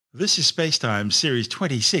This is Spacetime Series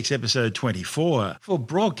 26, Episode 24, for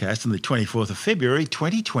broadcast on the 24th of February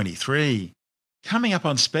 2023. Coming up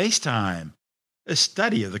on Spacetime, a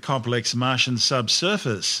study of the complex Martian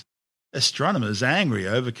subsurface, astronomers angry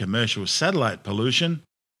over commercial satellite pollution,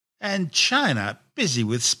 and China busy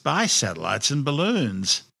with spy satellites and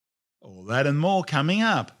balloons. All that and more coming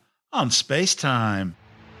up on Spacetime.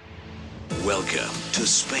 Welcome to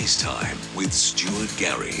Spacetime with Stuart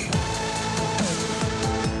Gary.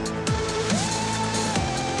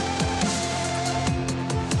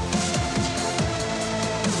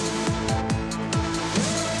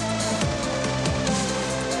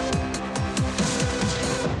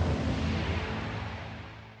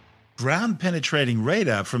 Ground-penetrating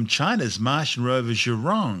radar from China's Martian rover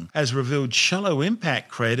Zhurong has revealed shallow impact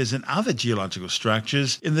craters and other geological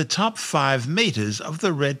structures in the top 5 meters of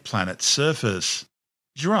the red planet's surface.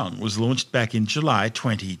 Zhurong was launched back in July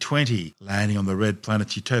 2020, landing on the red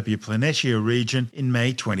planet's Utopia Planitia region in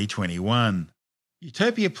May 2021.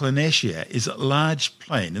 Utopia Planitia is a large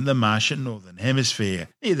plain in the Martian northern hemisphere,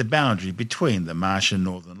 near the boundary between the Martian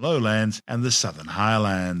northern lowlands and the southern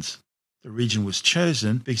highlands. The region was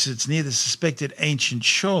chosen because it's near the suspected ancient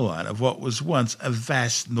shoreline of what was once a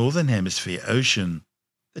vast northern hemisphere ocean.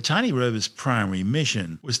 The tiny rover's primary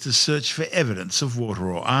mission was to search for evidence of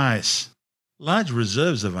water or ice. Large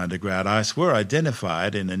reserves of underground ice were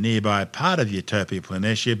identified in a nearby part of Utopia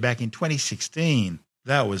Planitia back in 2016.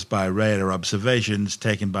 That was by radar observations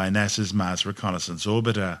taken by NASA's Mars Reconnaissance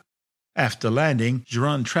Orbiter. After landing,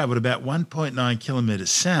 Zhurong travelled about 1.9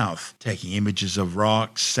 kilometres south, taking images of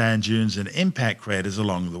rocks, sand dunes and impact craters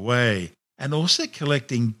along the way, and also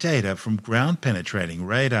collecting data from ground-penetrating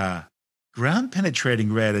radar.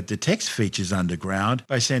 Ground-penetrating radar detects features underground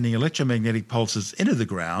by sending electromagnetic pulses into the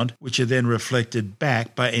ground, which are then reflected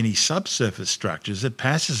back by any subsurface structures it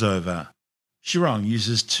passes over. Zhurong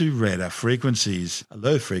uses 2 radar frequencies, a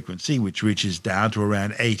low frequency which reaches down to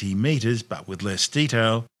around 80 metres but with less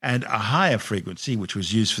detail, and a higher frequency which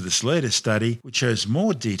was used for this latest study which shows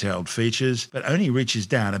more detailed features but only reaches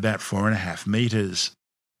down about 4.5 metres.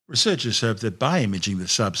 Researchers hope that by imaging the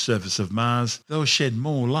subsurface of Mars, they'll shed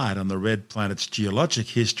more light on the red planet's geologic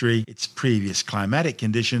history, its previous climatic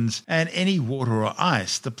conditions, and any water or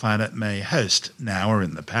ice the planet may host now or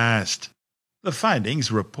in the past. The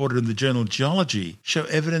findings, reported in the journal Geology, show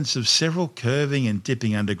evidence of several curving and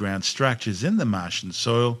dipping underground structures in the Martian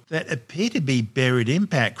soil that appear to be buried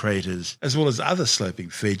impact craters, as well as other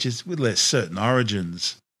sloping features with less certain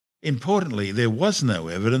origins. Importantly, there was no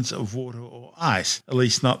evidence of water or ice, at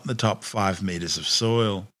least not in the top 5 metres of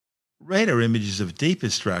soil. Radar images of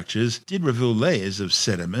deeper structures did reveal layers of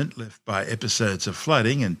sediment left by episodes of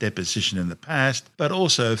flooding and deposition in the past, but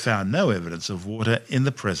also found no evidence of water in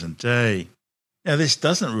the present day. Now, this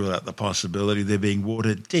doesn't rule out the possibility of there being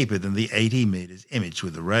water deeper than the 80 metres imaged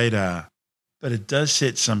with the radar, but it does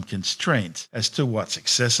set some constraints as to what's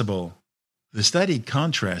accessible. The study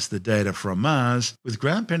contrasts the data from Mars with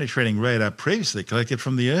ground-penetrating radar previously collected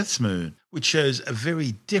from the Earth's moon, which shows a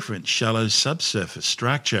very different shallow subsurface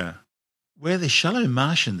structure. Where the shallow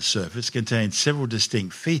Martian surface contains several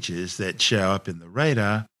distinct features that show up in the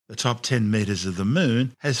radar, the top 10 metres of the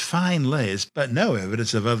Moon has fine layers but no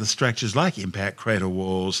evidence of other structures like impact crater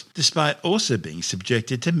walls, despite also being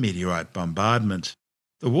subjected to meteorite bombardment.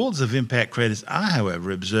 The walls of impact craters are,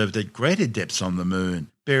 however, observed at greater depths on the Moon,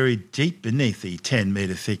 buried deep beneath the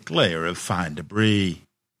 10-metre thick layer of fine debris.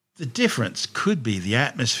 The difference could be the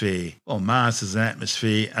atmosphere. While Mars has an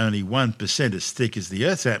atmosphere only 1% as thick as the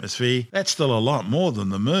Earth's atmosphere, that's still a lot more than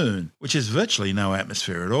the Moon, which has virtually no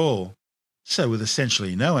atmosphere at all. So with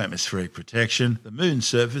essentially no atmospheric protection, the Moon's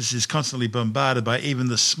surface is constantly bombarded by even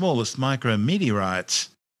the smallest micrometeorites.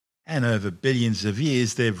 And over billions of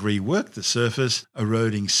years they've reworked the surface,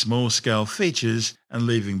 eroding small-scale features and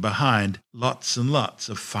leaving behind lots and lots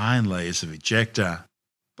of fine layers of ejecta.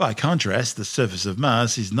 By contrast, the surface of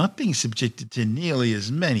Mars is not being subjected to nearly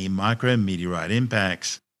as many micrometeorite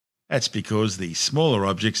impacts. That's because these smaller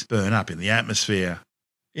objects burn up in the atmosphere.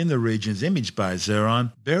 In the regions imaged by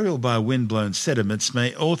Zhurong, burial by wind-blown sediments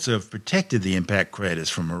may also have protected the impact craters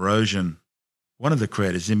from erosion. One of the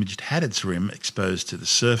craters imaged had its rim exposed to the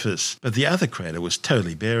surface, but the other crater was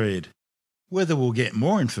totally buried. Whether we'll get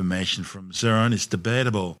more information from Zhurong is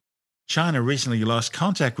debatable. China recently lost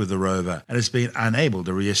contact with the rover and has been unable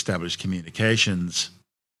to re-establish communications.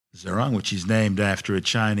 Zhurong, which is named after a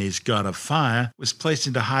Chinese god of fire, was placed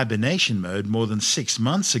into hibernation mode more than 6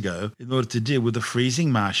 months ago in order to deal with the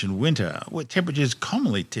freezing Martian winter, where temperatures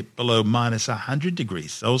commonly tip below -100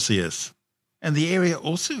 degrees Celsius. And the area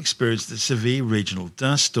also experienced a severe regional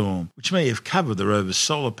dust storm, which may have covered the rover's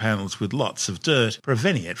solar panels with lots of dirt,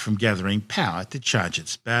 preventing it from gathering power to charge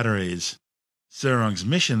its batteries. Zhurong's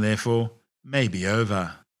mission, therefore, may be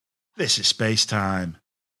over. This is Space Time.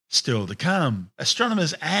 Still to come,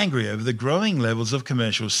 astronomers angry over the growing levels of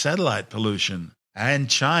commercial satellite pollution, and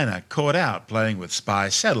China caught out playing with spy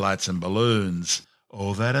satellites and balloons.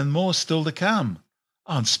 All that and more still to come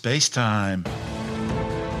on Space Time.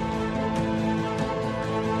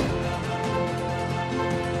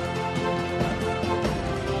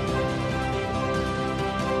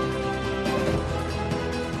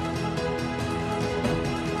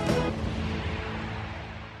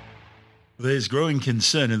 There's growing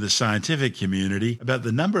concern in the scientific community about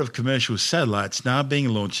the number of commercial satellites now being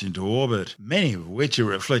launched into orbit, many of which are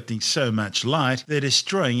reflecting so much light they're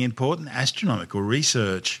destroying important astronomical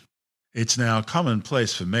research. It's now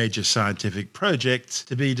commonplace for major scientific projects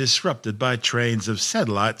to be disrupted by trains of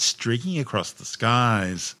satellites streaking across the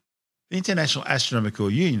skies. The International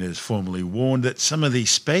Astronomical Union has formally warned that some of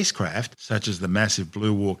these spacecraft, such as the massive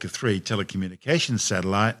Blue Walker 3 telecommunications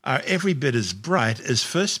satellite, are every bit as bright as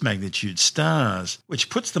first magnitude stars, which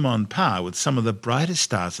puts them on par with some of the brightest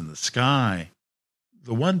stars in the sky.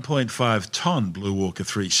 The 1.5-ton Blue Walker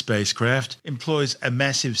 3 spacecraft employs a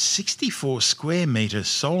massive 64 square metre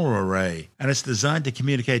solar array, and it's designed to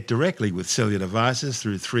communicate directly with cellular devices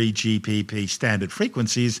through 3GPP standard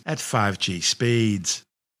frequencies at 5G speeds.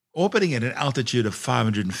 Orbiting at an altitude of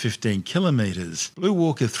 515 kilometres, Blue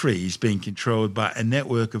Walker 3 is being controlled by a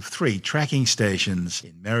network of 3 tracking stations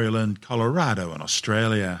in Maryland, Colorado and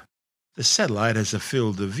Australia. The satellite has a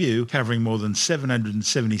field of view covering more than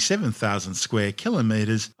 777,000 square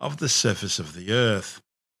kilometres of the surface of the Earth.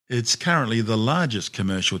 It's currently the largest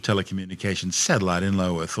commercial telecommunications satellite in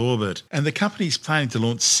low Earth orbit, and the company is planning to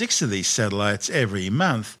launch 6 of these satellites every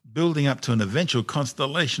month, building up to an eventual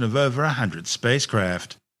constellation of over 100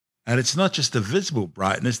 spacecraft. And it's not just the visible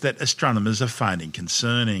brightness that astronomers are finding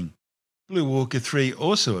concerning. Blue Walker 3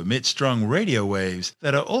 also emits strong radio waves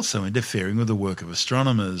that are also interfering with the work of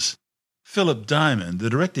astronomers. Philip Diamond,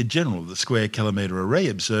 the Director General of the Square Kilometre Array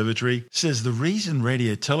Observatory, says the reason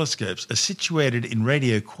radio telescopes are situated in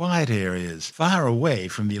radio-quiet areas, far away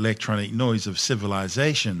from the electronic noise of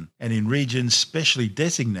civilization, and in regions specially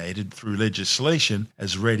designated through legislation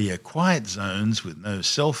as radio-quiet zones with no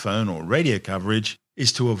cell phone or radio coverage,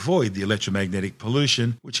 is to avoid the electromagnetic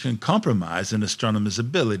pollution which can compromise an astronomer's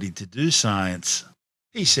ability to do science.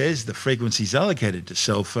 He says the frequencies allocated to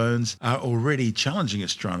cell phones are already challenging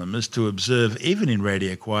astronomers to observe even in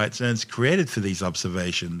radio-quiet zones created for these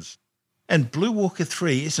observations. And Blue Walker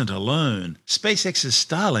 3 isn't alone. SpaceX's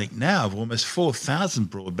Starlink now have almost 4,000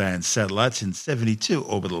 broadband satellites in 72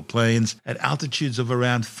 orbital planes at altitudes of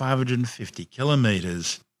around 550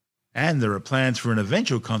 kilometres. And there are plans for an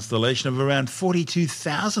eventual constellation of around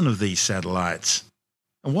 42,000 of these satellites.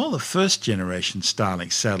 And while the first-generation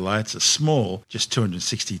Starlink satellites are small, just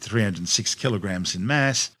 260 to 306 kilograms in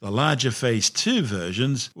mass, the larger Phase 2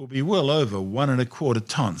 versions will be well over 1.25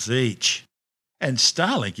 tons each. And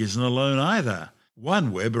Starlink isn't alone either.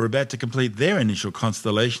 OneWeb are about to complete their initial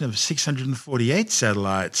constellation of 648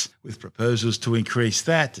 satellites, with proposals to increase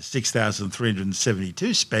that to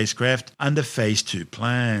 6,372 spacecraft under Phase 2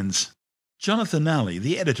 plans. Jonathan Nally,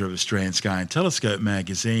 the editor of Australian Sky and Telescope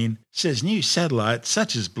magazine, says new satellites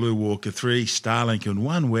such as Blue Walker 3, Starlink and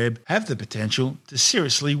OneWeb have the potential to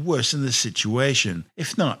seriously worsen the situation,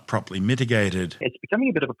 if not properly mitigated. It's becoming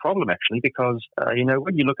a bit of a problem, actually, because,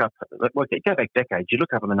 when you look up, go back decades, you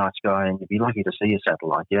look up in the night sky and you'd be lucky to see a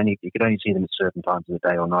satellite. You could only see them at certain times of the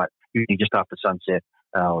day or night, usually just after sunset.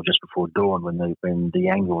 Or just before dawn when the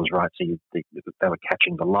angle was right, so they were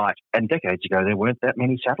catching the light. And decades ago, there weren't that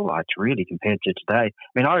many satellites, really, compared to today.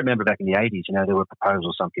 I mean, I remember back in the 80s, there were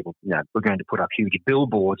proposals, some people, were going to put up huge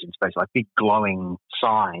billboards in space, like big glowing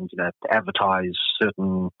signs, to advertise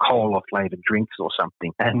certain cola-flavoured drinks or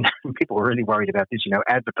something. And people were really worried about this,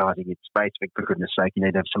 advertising in space, for goodness sake,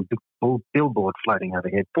 they'd have some big billboard floating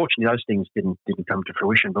overhead. Fortunately, those things didn't come to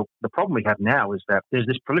fruition. But the problem we have now is that there's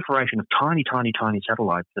this proliferation of tiny satellites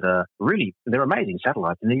that are they're amazing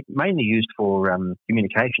satellites, and they're mainly used for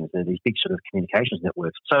communications. They're these big sort of communications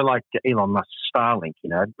networks. So like Elon Musk's Starlink,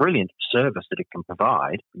 brilliant service that it can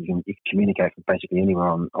provide. You can communicate from basically anywhere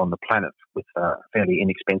on the planet with a fairly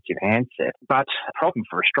inexpensive handset. But the problem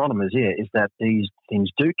for astronomers here is that these things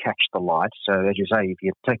do catch the light. So as you say, if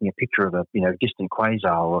you're taking a picture of a distant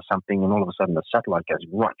quasar or something, and all of a sudden the satellite goes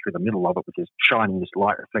right through the middle of it with this shining this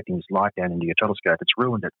light, reflecting this light down into your telescope, it's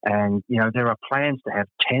ruined it. And there are plans to to have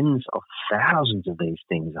tens of thousands of these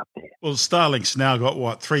things up there. Well, Starlink's now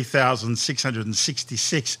got,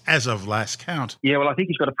 3,666 as of last count. Yeah, well, I think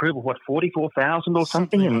he's got approval, 44,000 or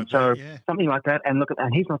something, and like so that, yeah. something like that. And look,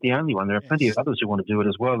 and he's not the only one. There are plenty of others who want to do it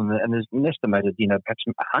as well, and there's an estimated, perhaps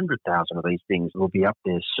 100,000 of these things will be up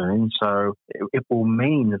there soon. So it will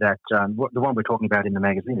mean that the one we're talking about in the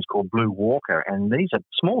magazine is called Blue Walker, and these are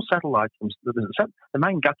small satellites. The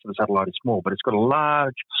main guts of the satellite is small, but it's got a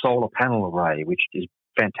large solar panel array, which is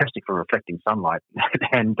fantastic for reflecting sunlight,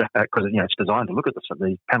 and because it's designed to look at the sun.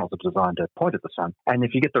 These panels are designed to point at the sun, and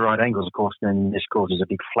if you get the right angles, of course, then this causes a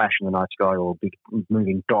big flash in the night sky or a big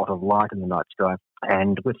moving dot of light in the night sky.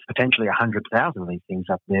 And with potentially 100,000 of these things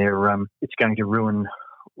up there, it's going to ruin,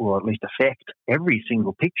 or at least affect, every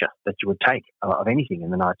single picture that you would take of anything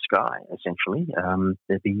in the night sky, essentially.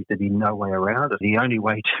 There'd be no way around it. The only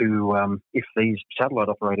way to, if these satellite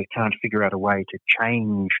operators can't figure out a way to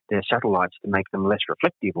change their satellites to make them less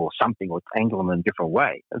reflective or something, or angle them in a different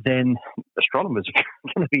way, then astronomers are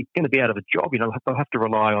going to be out of a job. They'll have to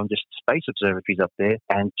rely on just space observatories up there.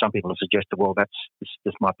 And some people have suggested, well,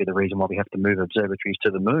 this might be the reason why we have to move observatories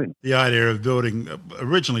to the moon. The idea of building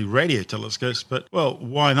originally radio telescopes, but, well,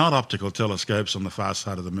 why not optical telescopes on the far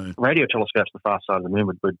side of the moon? Radio telescopes on the far side of the moon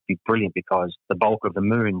would be brilliant, because the bulk of the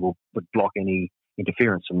moon would block any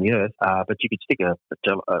interference from the Earth, but you could stick an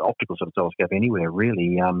optical sort of telescope anywhere,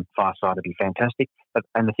 really. Far side would be fantastic.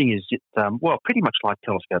 And the thing is, pretty much like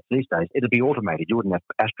telescopes these days, it'd be automated. You wouldn't have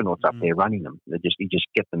astronauts up there running them. You just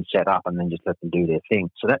get them set up and then just let them do their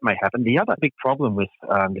thing. So that may happen. The other big problem with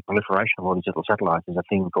the proliferation of all these little satellites is a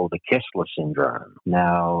thing called the Kessler syndrome.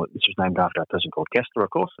 Now, this was named after a person called Kessler, of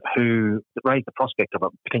course, who raised the prospect of a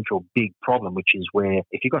potential big problem, which is where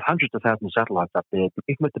if you've got hundreds of thousands of satellites up there,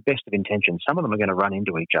 even with the best of intentions, some of them are going to run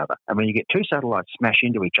into each other. And when you get two satellites smash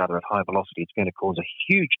into each other at high velocity, it's going to cause a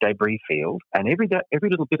huge debris field. And every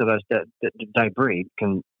little bit of those debris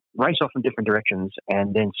can race off in different directions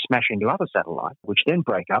and then smash into other satellites, which then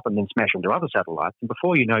break up and then smash into other satellites. And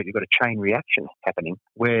before you know it, you've got a chain reaction happening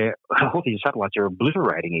where all these satellites are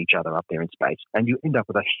obliterating each other up there in space. And you end up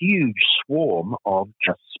with a huge swarm of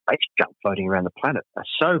just space junk floating around the planet.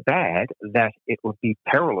 So bad that it would be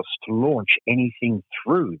perilous to launch anything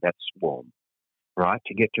through that swarm, right,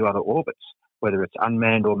 to get to other orbits, whether it's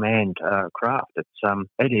unmanned or manned craft.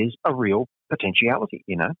 It is a real potentiality,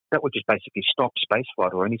 that would just basically stop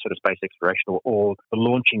spaceflight or any sort of space exploration or the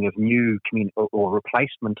launching of new or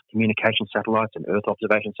replacement communication satellites and Earth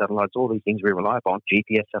observation satellites, all these things we rely upon,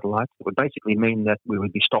 GPS satellites. It would basically mean that we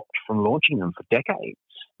would be stopped from launching them for decades.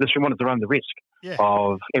 This we wanted to run the risk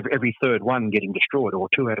of every third one getting destroyed, or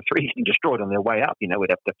 2 out of 3 getting destroyed on their way up. We'd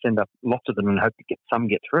have to send up lots of them and hope to get some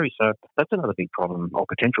get through. So that's another big problem, or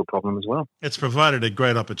potential problem as well. It's provided a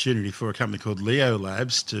great opportunity for a company called Leo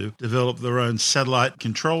Labs to develop their own satellite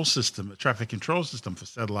control system, a traffic control system for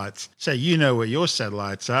satellites. So you know where your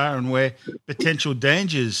satellites are and where potential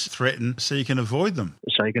dangers threaten, so you can avoid them.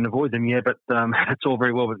 So you can avoid them, but it's all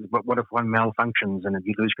very well. But what if one malfunctions and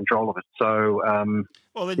you lose control of it? So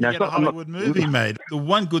well, then you get a Hollywood movie made. The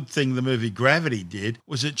one good thing the movie Gravity did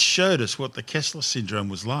was it showed us what the Kessler syndrome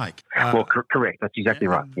was like. Correct. That's exactly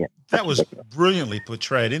right. Yeah, that was brilliantly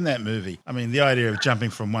portrayed in that movie. I mean, the idea of jumping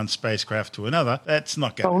from one spacecraft to another, that's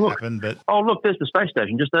not going to happen. But look, there's the space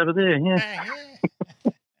station just over there. Yeah.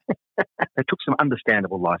 They took some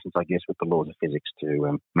understandable license, I guess, with the laws of physics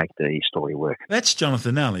to make the story work. That's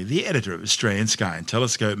Jonathan Alley, the editor of Australian Sky and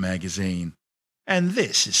Telescope magazine. And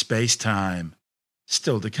this is Space Time.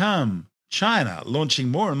 Still to come, China launching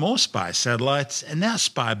more and more spy satellites and now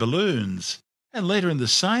spy balloons. And later in the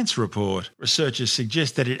science report, researchers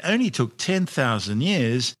suggest that it only took 10,000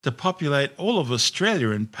 years to populate all of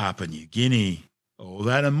Australia and Papua New Guinea. All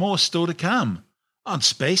that and more still to come on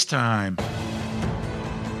Space Time.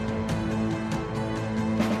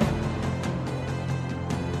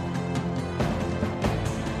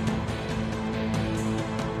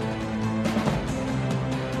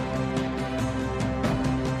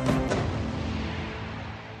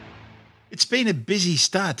 It's been a busy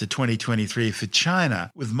start to 2023 for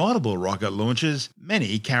China, with multiple rocket launches,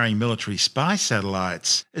 many carrying military spy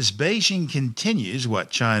satellites, as Beijing continues what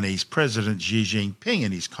Chinese President Xi Jinping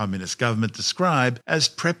and his communist government describe as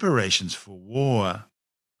preparations for war.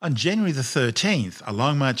 On January the 13th, a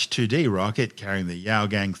Long March 2D rocket carrying the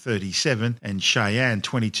Yaogan 37 and Cheyenne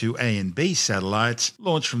 22A and B satellites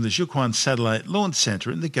launched from the Zhuquan Satellite Launch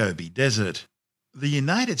Center in the Gobi Desert. The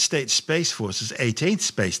United States Space Force's 18th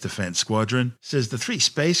Space Defense Squadron says the 3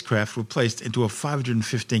 spacecraft were placed into a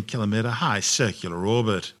 515-kilometer high circular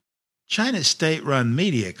orbit. China's state-run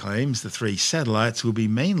media claims the 3 satellites will be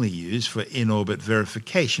mainly used for in-orbit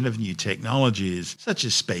verification of new technologies, such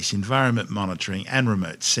as space environment monitoring and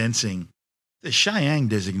remote sensing. The Xi'an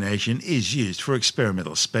designation is used for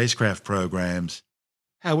experimental spacecraft programs.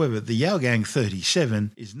 However, the Yaogan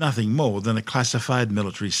 37 is nothing more than a classified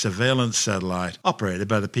military surveillance satellite operated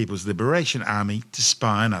by the People's Liberation Army to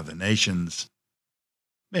spy on other nations.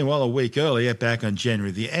 Meanwhile, a week earlier, back on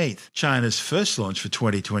January the 8th, China's first launch for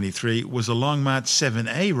 2023 was a Long March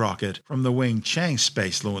 7A rocket from the Wenchang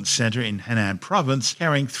Space Launch Center in Henan Province,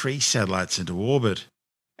 carrying 3 satellites into orbit.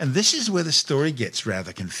 And this is where the story gets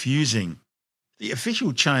rather confusing. The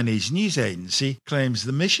official Chinese news agency claims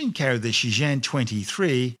the mission carried the Shenzhen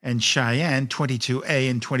 23 and Xi'an 22A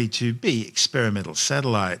and 22B experimental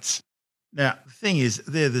satellites. Now, the thing is,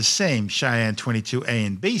 they're the same Xi'an 22A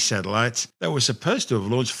and B satellites that were supposed to have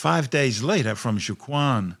launched 5 days later from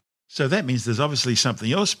Zhuquan. So that means there's obviously something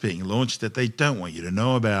else being launched that they don't want you to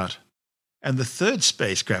know about. And the third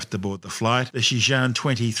spacecraft aboard the flight, the Shenzhen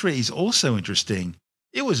 23, is also interesting.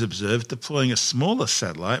 It was observed deploying a smaller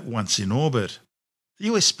satellite once in orbit. The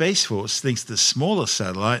US Space Force thinks the smaller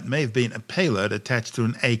satellite may have been a payload attached to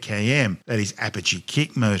an AKM, that is, apogee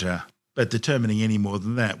kick motor. But determining any more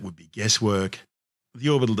than that would be guesswork. The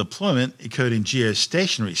orbital deployment occurred in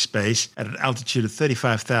geostationary space at an altitude of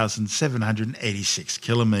 35,786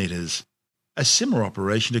 kilometres. A similar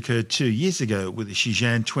operation occurred 2 years ago with the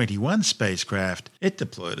Shenzhen 21 spacecraft. It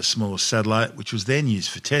deployed a small satellite which was then used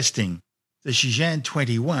for testing. The Shenzhen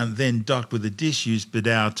 21 then docked with the disused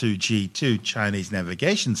Bidao 2G2 Chinese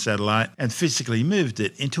navigation satellite and physically moved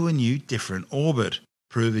it into a new different orbit,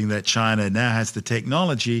 proving that China now has the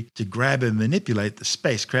technology to grab and manipulate the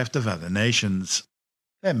spacecraft of other nations.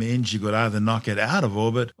 That means you could either knock it out of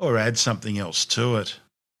orbit or add something else to it.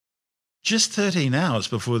 Just 13 hours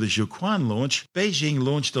before the Zhuquan launch, Beijing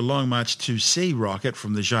launched a Long March 2C rocket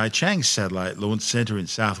from the Xichang Satellite Launch Center in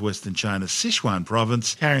southwestern China's Sichuan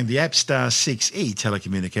province, carrying the S26E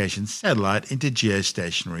telecommunications satellite into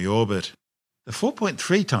geostationary orbit. The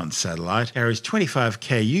 4.3-ton satellite carries 25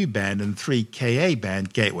 Ku band and 3 Ka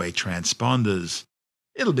band gateway transponders.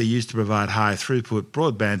 It'll be used to provide high-throughput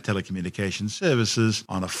broadband telecommunications services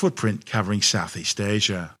on a footprint covering Southeast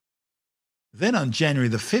Asia. Then on January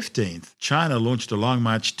the 15th, China launched a Long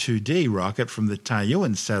March 2D rocket from the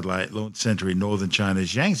Taiyuan Satellite Launch Center in northern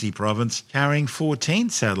China's Jiangxi province, carrying 14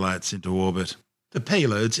 satellites into orbit. The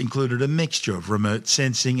payloads included a mixture of remote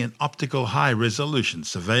sensing and optical high-resolution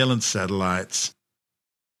surveillance satellites.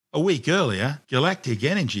 A week earlier, Galactic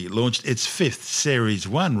Energy launched its 5th Series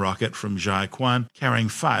 1 rocket from Zhaiquan, carrying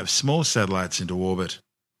 5 small satellites into orbit.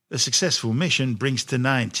 The successful mission brings to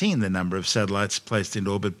 19 the number of satellites placed in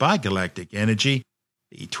orbit by Galactic Energy.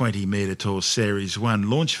 The 20-metre-tall Series 1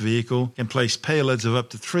 launch vehicle can place payloads of up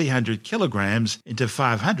to 300 kilograms into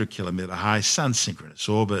 500-kilometre-high sun-synchronous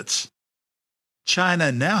orbits.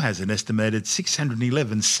 China now has an estimated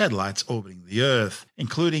 611 satellites orbiting the Earth,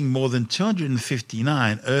 including more than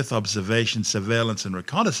 259 Earth observation, surveillance and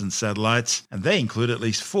reconnaissance satellites, and they include at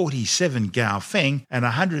least 47 Gaofeng and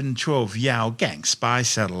 112 Yaogang spy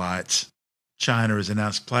satellites. China has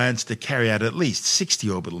announced plans to carry out at least 60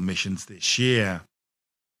 orbital missions this year.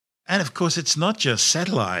 And of course, it's not just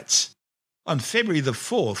satellites. On February the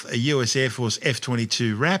 4th, a US Air Force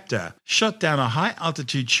F-22 Raptor shot down a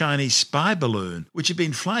high-altitude Chinese spy balloon which had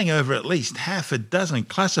been flying over at least half a dozen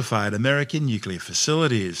classified American nuclear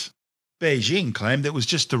facilities. Beijing claimed it was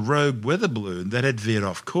just a rogue weather balloon that had veered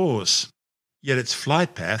off course. Yet its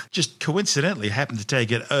flight path just coincidentally happened to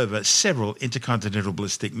take it over several intercontinental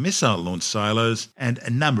ballistic missile launch silos and a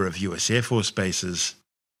number of US Air Force bases.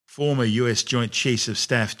 Former US Joint Chiefs of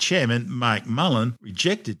Staff Chairman Mike Mullen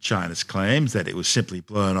rejected China's claims that it was simply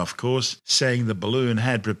blown off course, saying the balloon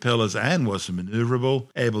had propellers and was maneuverable,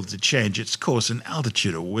 able to change its course and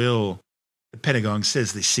altitude at will. The Pentagon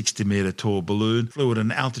says the 60-metre tall balloon flew at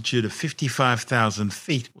an altitude of 55,000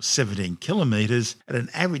 feet or 17 kilometres at an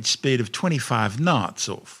average speed of 25 knots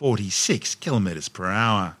or 46 kilometres per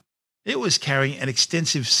hour. It was carrying an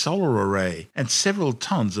extensive solar array and several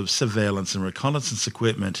tons of surveillance and reconnaissance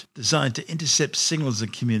equipment designed to intercept signals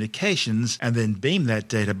and communications and then beam that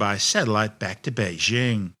data by satellite back to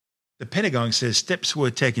Beijing. The Pentagon says steps were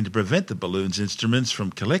taken to prevent the balloon's instruments from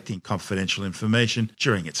collecting confidential information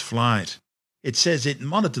during its flight. It says it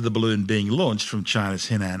monitored the balloon being launched from China's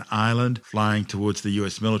Henan Island, flying towards the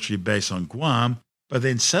US military base on Guam, but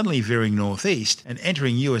then suddenly veering northeast and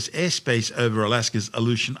entering US airspace over Alaska's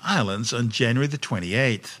Aleutian Islands on January the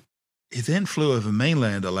 28th. It then flew over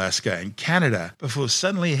mainland Alaska and Canada before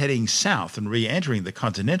suddenly heading south and re-entering the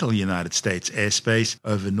continental United States airspace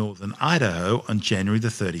over northern Idaho on January the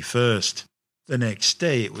 31st. The next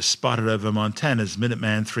day, it was spotted over Montana's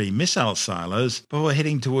Minuteman III missile silos before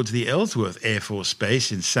heading towards the Ellsworth Air Force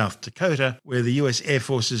Base in South Dakota, where the U.S. Air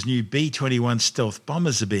Force's new B-21 stealth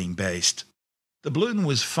bombers are being based. The balloon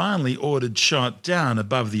was finally ordered shot down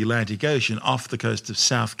above the Atlantic Ocean off the coast of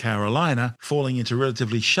South Carolina, falling into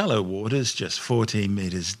relatively shallow waters just 14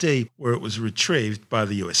 meters deep, where it was retrieved by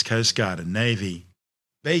the US Coast Guard and Navy.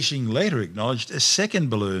 Beijing later acknowledged a second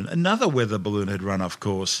balloon, another weather balloon, had run off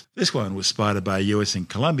course. This one was spotted by US and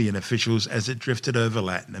Colombian officials as it drifted over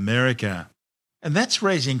Latin America. And that's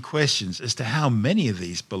raising questions as to how many of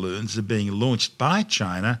these balloons are being launched by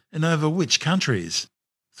China and over which countries.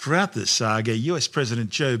 Throughout this saga, US President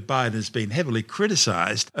Joe Biden has been heavily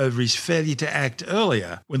criticised over his failure to act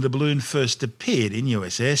earlier when the balloon first appeared in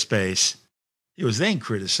US airspace. He was then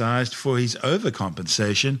criticised for his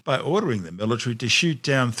overcompensation by ordering the military to shoot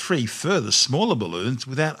down 3 further smaller balloons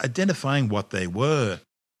without identifying what they were.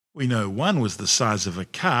 We know one was the size of a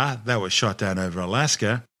car that was shot down over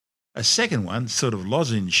Alaska. A second one, sort of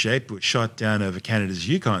lozenge-shaped, was shot down over Canada's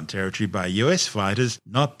Yukon Territory by US fighters,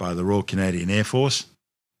 not by the Royal Canadian Air Force.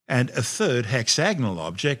 And a third hexagonal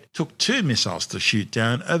object took 2 missiles to shoot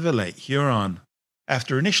down over Lake Huron.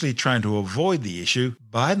 After initially trying to avoid the issue,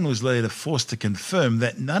 Biden was later forced to confirm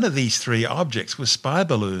that none of these 3 objects were spy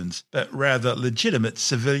balloons, but rather legitimate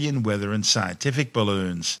civilian weather and scientific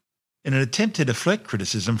balloons. In an attempt to deflect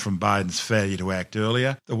criticism from Biden's failure to act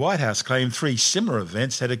earlier, the White House claimed 3 similar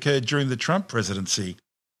events had occurred during the Trump presidency.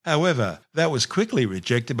 However, that was quickly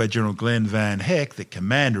rejected by General Glenn Van Heck, the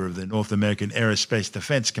commander of the North American Aerospace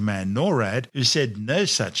Defense Command NORAD, who said no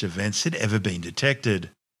such events had ever been detected.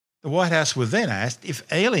 The White House were then asked if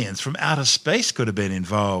aliens from outer space could have been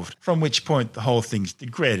involved, from which point the whole thing's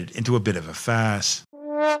degraded into a bit of a farce.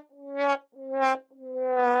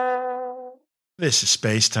 This is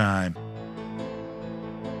Space Time.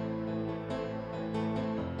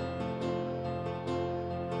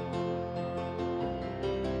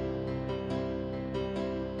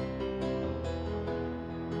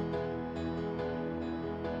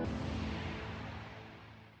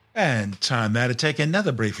 And time now to take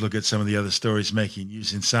another brief look at some of the other stories making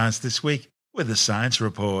news in science this week with the Science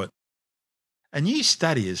Report. A new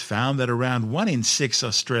study has found that around 1 in 6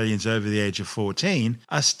 Australians over the age of 14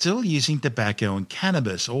 are still using tobacco and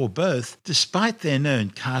cannabis, or both, despite their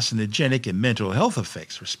known carcinogenic and mental health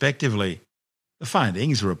effects, respectively. The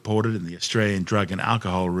findings, reported in the Australian Drug and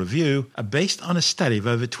Alcohol Review, are based on a study of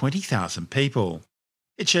over 20,000 people.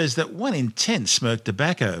 It shows that 1 in 10 smoke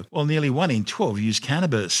tobacco, while nearly 1 in 12 use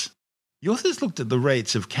cannabis. The authors looked at the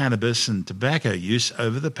rates of cannabis and tobacco use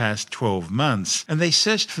over the past 12 months, and they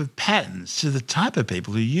searched for patterns to the type of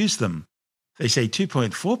people who use them. They say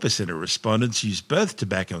 2.4% of respondents use both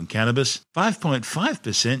tobacco and cannabis,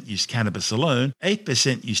 5.5% use cannabis alone,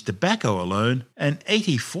 8% use tobacco alone, and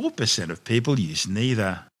 84% of people use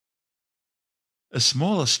neither. A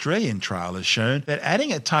small Australian trial has shown that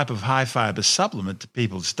adding a type of high-fibre supplement to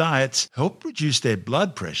people's diets helped reduce their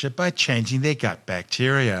blood pressure by changing their gut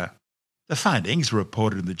bacteria. The findings,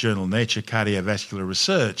 reported in the journal Nature Cardiovascular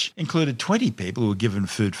Research, included 20 people who were given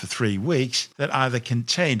food for 3 weeks that either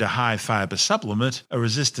contained a high-fibre supplement, a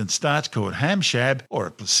resistant starch called hamshab, or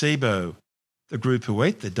a placebo. The group who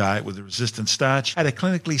ate the diet with the resistant starch had a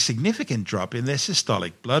clinically significant drop in their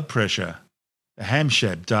systolic blood pressure. The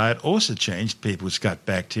hamshab diet also changed people's gut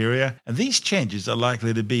bacteria, and these changes are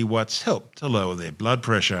likely to be what's helped to lower their blood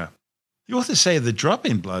pressure. The authors say the drop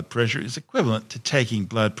in blood pressure is equivalent to taking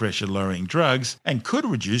blood pressure-lowering drugs and could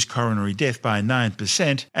reduce coronary death by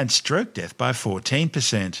 9% and stroke death by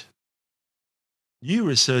 14%. New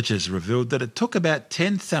research has revealed that it took about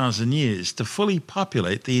 10,000 years to fully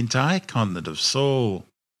populate the entire continent of Saul.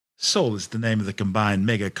 Saul is the name of the combined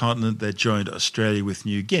megacontinent that joined Australia with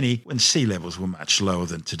New Guinea when sea levels were much lower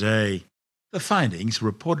than today. The findings,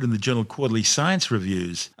 reported in the journal Quarterly Science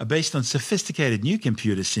Reviews, are based on sophisticated new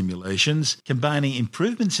computer simulations combining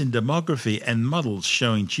improvements in demography and models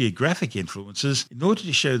showing geographic influences in order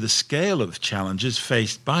to show the scale of challenges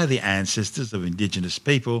faced by the ancestors of Indigenous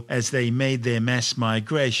people as they made their mass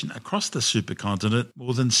migration across the supercontinent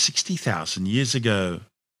more than 60,000 years ago.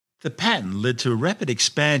 The pattern led to a rapid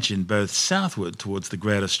expansion both southward towards the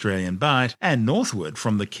Great Australian Bight and northward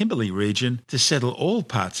from the Kimberley region to settle all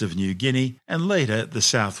parts of New Guinea and later the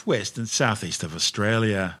southwest and southeast of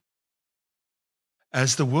Australia.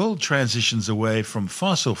 As the world transitions away from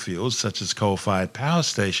fossil fuels such as coal-fired power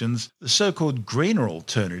stations, the so-called greener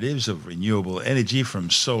alternatives of renewable energy from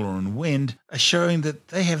solar and wind are showing that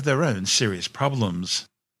they have their own serious problems.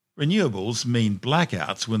 Renewables mean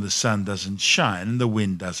blackouts when the sun doesn't shine and the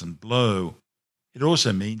wind doesn't blow. It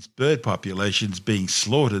also means bird populations being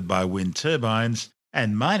slaughtered by wind turbines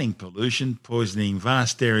and mining pollution poisoning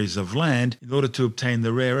vast areas of land in order to obtain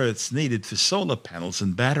the rare earths needed for solar panels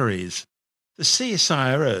and batteries. The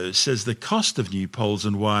CSIRO says the cost of new poles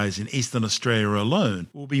and wires in Eastern Australia alone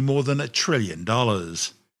will be more than $1 trillion.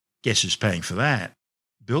 Guess who's paying for that?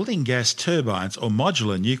 Building gas turbines or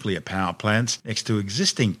modular nuclear power plants next to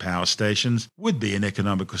existing power stations would be an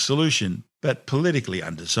economical solution, but politically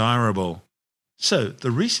undesirable. So,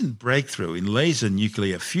 the recent breakthrough in laser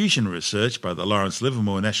nuclear fusion research by the Lawrence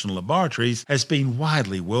Livermore National Laboratories has been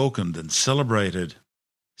widely welcomed and celebrated.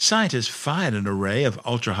 Scientists fired an array of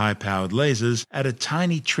ultra-high-powered lasers at a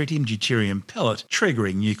tiny tritium-deuterium pellet,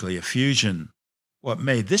 triggering nuclear fusion. What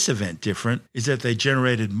made this event different is that they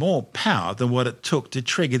generated more power than what it took to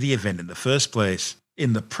trigger the event in the first place,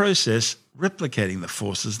 in the process replicating the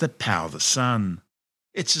forces that power the sun.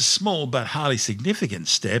 It's a small but highly significant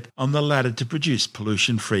step on the ladder to produce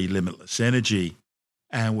pollution-free limitless energy,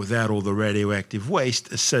 and without all the radioactive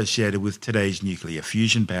waste associated with today's nuclear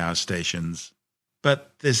fusion power stations.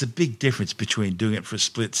 But there's a big difference between doing it for a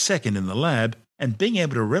split second in the lab and being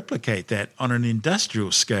able to replicate that on an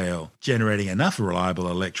industrial scale, generating enough reliable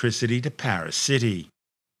electricity to power a city.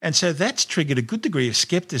 And so that's triggered a good degree of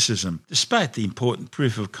skepticism, despite the important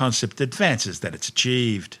proof of concept advances that it's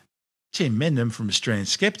achieved. Tim Mendham from Australian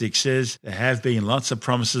Skeptics says there have been lots of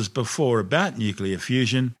promises before about nuclear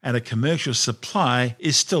fusion, and a commercial supply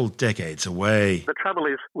is still decades away. The trouble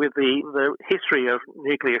is with the history of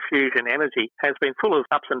nuclear fusion energy has been full of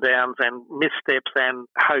ups and downs and missteps and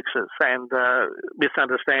hoaxes and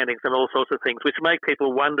misunderstandings and all sorts of things, which make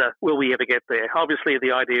people wonder, will we ever get there? Obviously,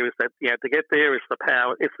 the idea is that to get there is the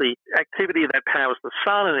power, it's the activity that powers the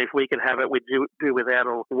sun, and if we can have it, we do without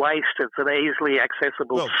all waste. It's an easily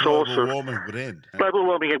accessible source of warming would end. Global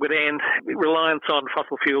warming would end. Reliance on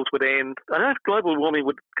fossil fuels would end. I don't know if global warming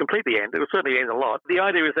would completely end. It would certainly end a lot. The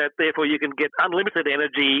idea is that, therefore, you can get unlimited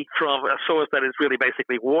energy from a source that is really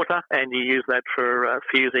basically water, and you use that for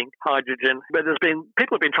fusing hydrogen. But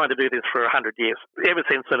people have been trying to do this for 100 years, ever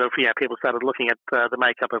since people started looking at the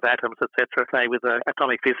makeup of atoms, etc., say with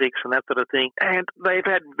atomic physics and that sort of thing. And they've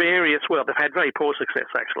had very poor success,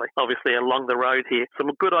 actually, obviously, along the road here. Some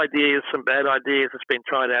good ideas, some bad ideas has been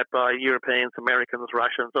tried out by Europeans, Americans,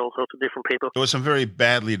 Russians, all sorts of different people. There were some very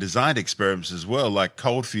badly designed experiments as well, like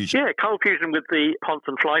cold fusion. Yeah, cold fusion with the Ponce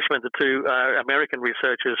and Fleischmann, the two American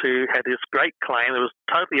researchers who had this great claim that was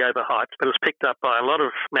totally overhyped, but it was picked up by a lot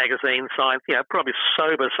of magazines, science, probably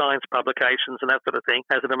sober science publications and that sort of thing,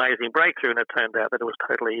 as an amazing breakthrough. And it turned out that it was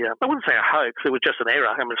totally, I wouldn't say a hoax, it was just an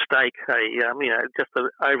error, a mistake, just an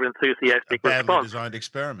over-enthusiastic Badly response. designed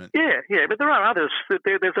experiment. Yeah, but there are others.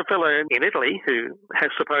 There's a fellow in Italy who has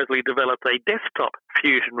supposedly developed a desktop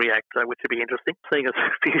fusion reactor, which would be interesting, seeing as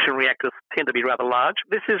fusion reactors tend to be rather large.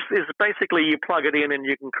 This is basically you plug it in and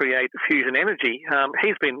you can create fusion energy.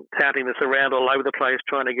 He's been touting this around all over the place,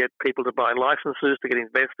 trying to get people to buy licenses, to get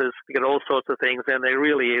investors, to get all sorts of things, and there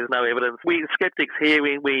really is no evidence. We skeptics here,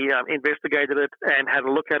 we investigated it and had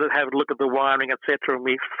a look at it, had a look at the wiring, etc., and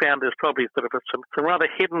we found there's probably sort of some rather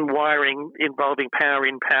hidden wiring involving power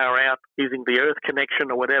in, power out, using the earth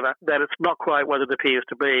connection or whatever, that it's not quite what it appears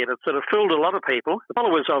to be. And it sort of fooled a lot of people. The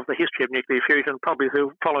followers of the history of nuclear fusion probably who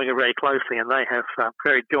are following it very closely, and they have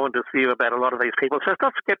very jaundiced view about a lot of these people. So it's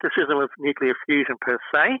not skepticism of nuclear fusion per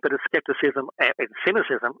se, but it's skepticism and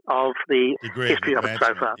cynicism of the history of it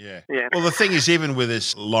so far. Yeah. Well, the thing is, even with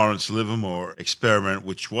this Lawrence Livermore experiment,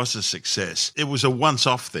 which was a success, it was a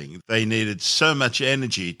once-off thing. They needed so much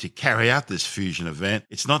energy to carry out this fusion event.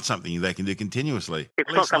 It's not something they can do continuously.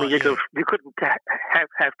 It's not something you couldn't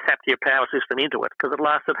have tapped your power system into it, because it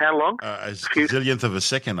lasted how long? A gazillionth of a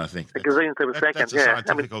second, I think. A gazillionth of a second, that's a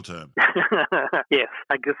scientific term. Yes,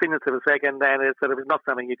 a gazillionth of a second, and it's not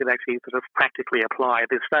something you can actually practically apply at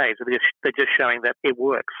this stage. They're just showing that it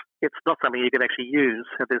works. It's not something you can actually use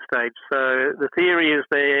at this stage. So the theory is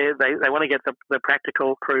they want to get the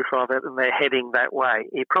practical proof of it, and they're heading that way.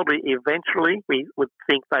 Eventually, we would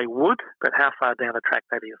think they would, but how far down the track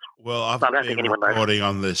that is? Well, I've been reporting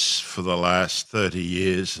on this for the last 30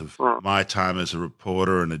 years of my time as a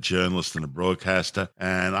reporter and a journalist and a broadcaster,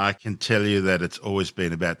 and I can tell you that it's always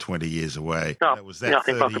been about 20 years away. It was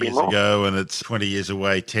 30 years ago, and it's 20 years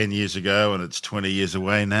away 10 years ago, and it's 20 years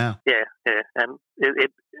away now. Yeah, and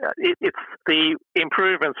it's the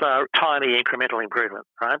improvements are tiny incremental improvements,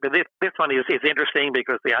 right? But this one is interesting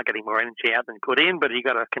because they are getting more energy out than put in, but you've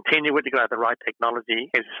got to continue it. You've got to have the right technology.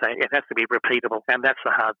 As you say, it has to be repeatable, and that's the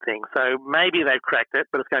hard thing. So maybe they've cracked it,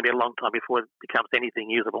 but it's going to be a long time before it becomes anything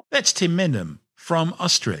usable. That's Tim Mendham from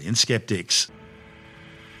Australian Skeptics.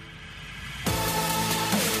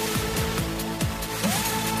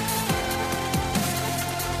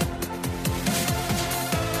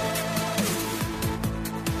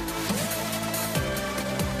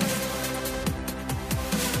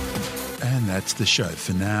 And that's the show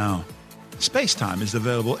for now. Spacetime is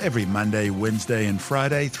available every Monday, Wednesday and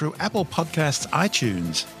Friday through Apple Podcasts,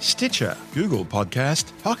 iTunes, Stitcher, Google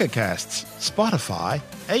Podcast, Pocket Casts, Spotify,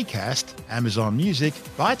 Acast, Amazon Music,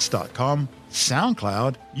 Bytes.com,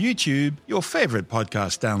 SoundCloud, YouTube, your favourite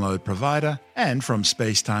podcast download provider, and from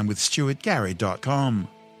spacetimewithstuartgary.com.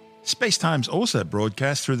 Spacetime's also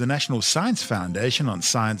broadcast through the National Science Foundation on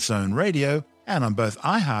Science Zone Radio and on both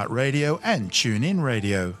iHeartRadio and TuneIn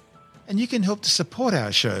Radio. And you can help to support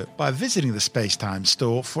our show by visiting the Spacetime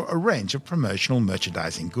store for a range of promotional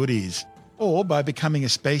merchandising goodies, or by becoming a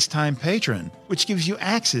Spacetime patron, which gives you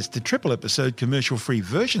access to triple-episode commercial-free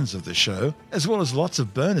versions of the show, as well as lots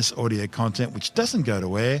of bonus audio content which doesn't go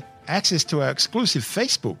to air, access to our exclusive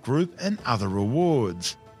Facebook group, and other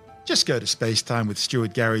rewards. Just go to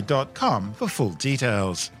spacetimewithstuartgary.com for full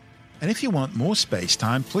details. And if you want more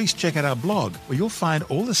Spacetime, please check out our blog, where you'll find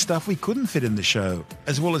all the stuff we couldn't fit in the show,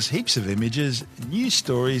 as well as heaps of images, news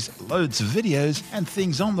stories, loads of videos, and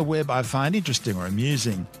things on the web I find interesting or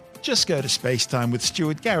amusing. Just go to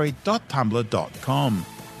spacetimewithstuartgary.tumblr.com.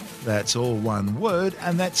 That's all one word,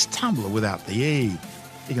 and that's Tumblr without the E.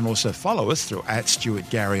 You can also follow us through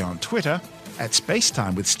 @StuartGary on Twitter,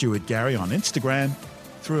 @SpaceTimeWithStuartGary on Instagram,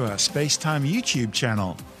 through our Spacetime YouTube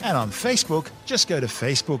channel, and on Facebook, just go to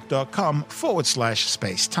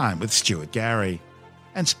facebook.com/Spacetime with Stuart Gary.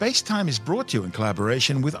 And Spacetime is brought to you in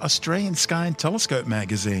collaboration with Australian Sky and Telescope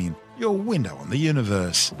magazine, your window on the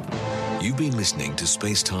universe. You've been listening to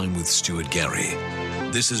Spacetime with Stuart Gary.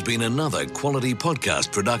 This has been another quality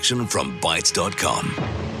podcast production from Bytes.com.